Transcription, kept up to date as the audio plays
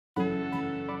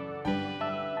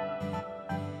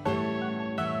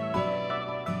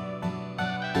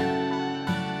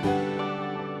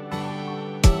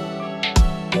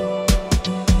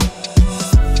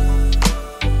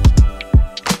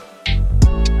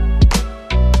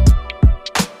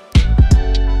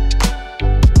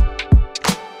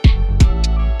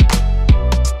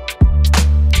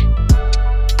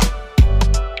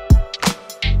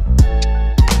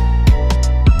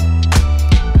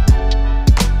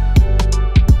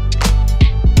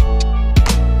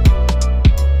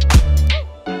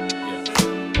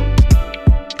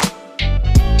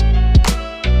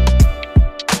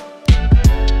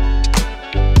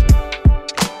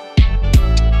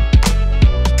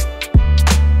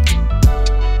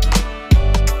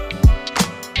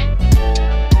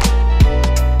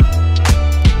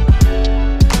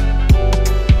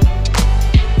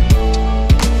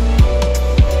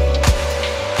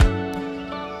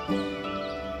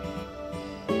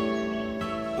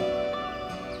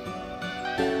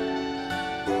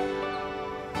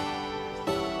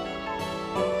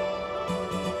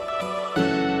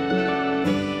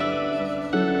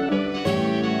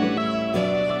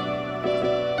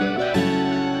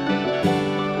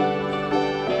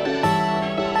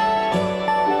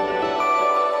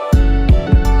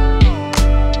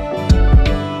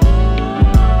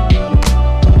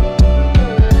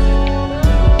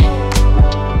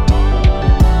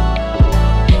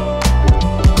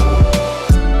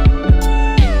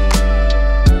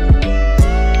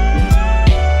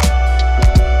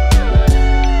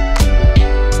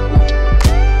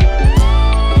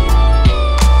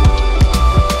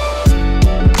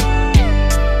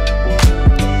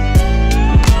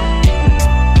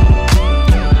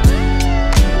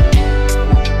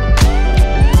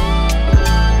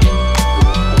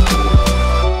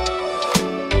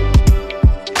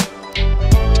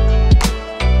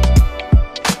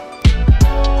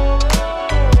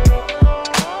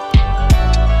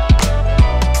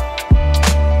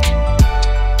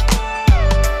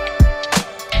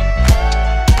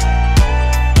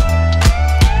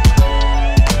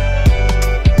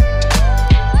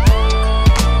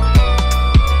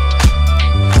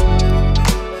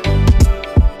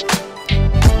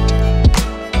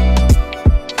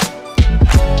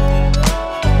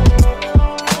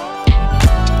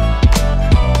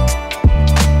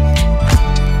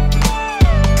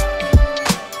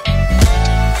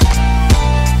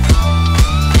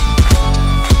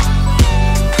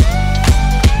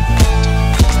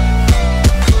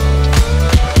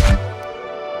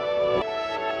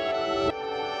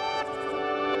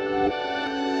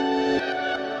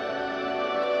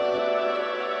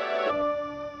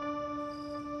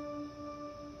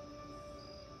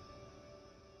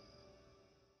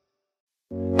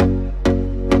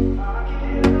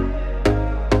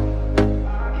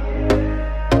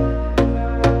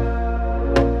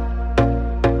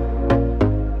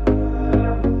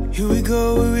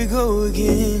go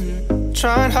again.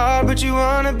 Trying hard, but you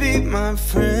wanna be my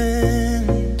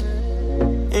friend.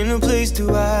 Ain't no place to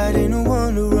hide, ain't no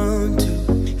one to run to.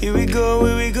 Here we go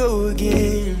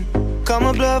again. Call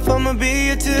my bluff, I'ma be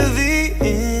here till the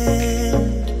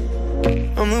end.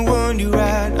 I'm the one you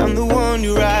ride, I'm the one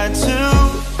you ride to.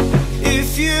 If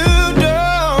you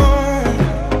don't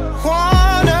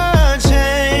wanna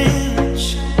change,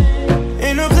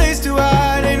 ain't no place to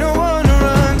hide, ain't no one to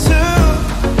run to.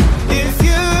 If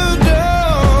you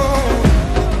don't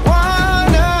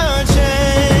wanna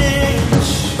change,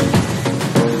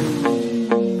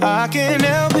 I can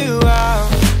help you out,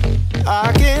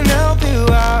 I can help you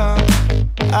out,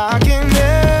 I can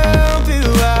help you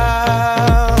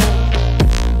out,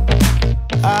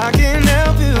 I can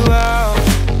help you out,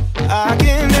 I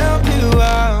can help you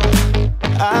out,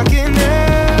 I can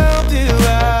help you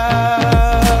out.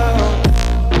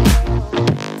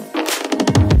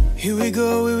 Here we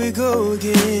go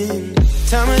again.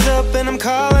 Time is up and I'm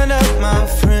calling up my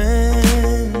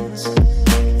friends.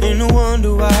 Ain't no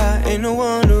wonder why, ain't no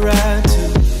one to ride to.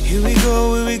 Here we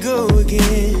go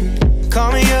again.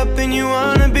 Call me up and you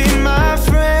wanna be my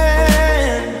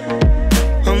friend.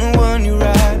 I'm the one you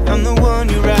ride, I'm the one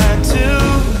you ride to.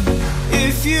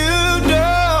 If you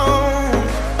don't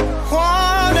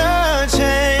wanna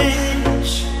change,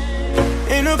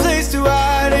 ain't no place to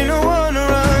hide, ain't no one to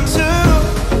run to.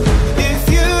 If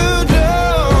you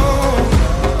don't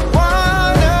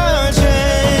wanna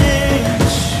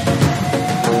change,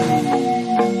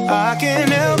 I can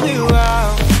help you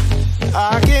out,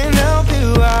 I can help you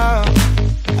out,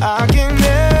 I can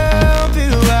help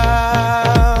you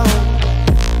out,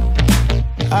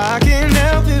 I can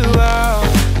help you out,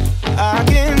 I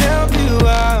can help you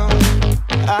out,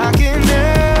 I can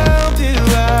help you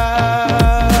out, I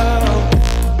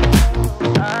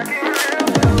can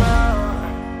help you out,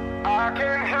 I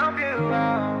can help you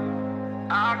out,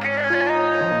 I can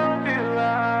help you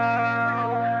out.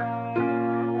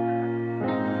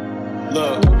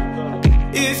 Look,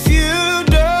 if you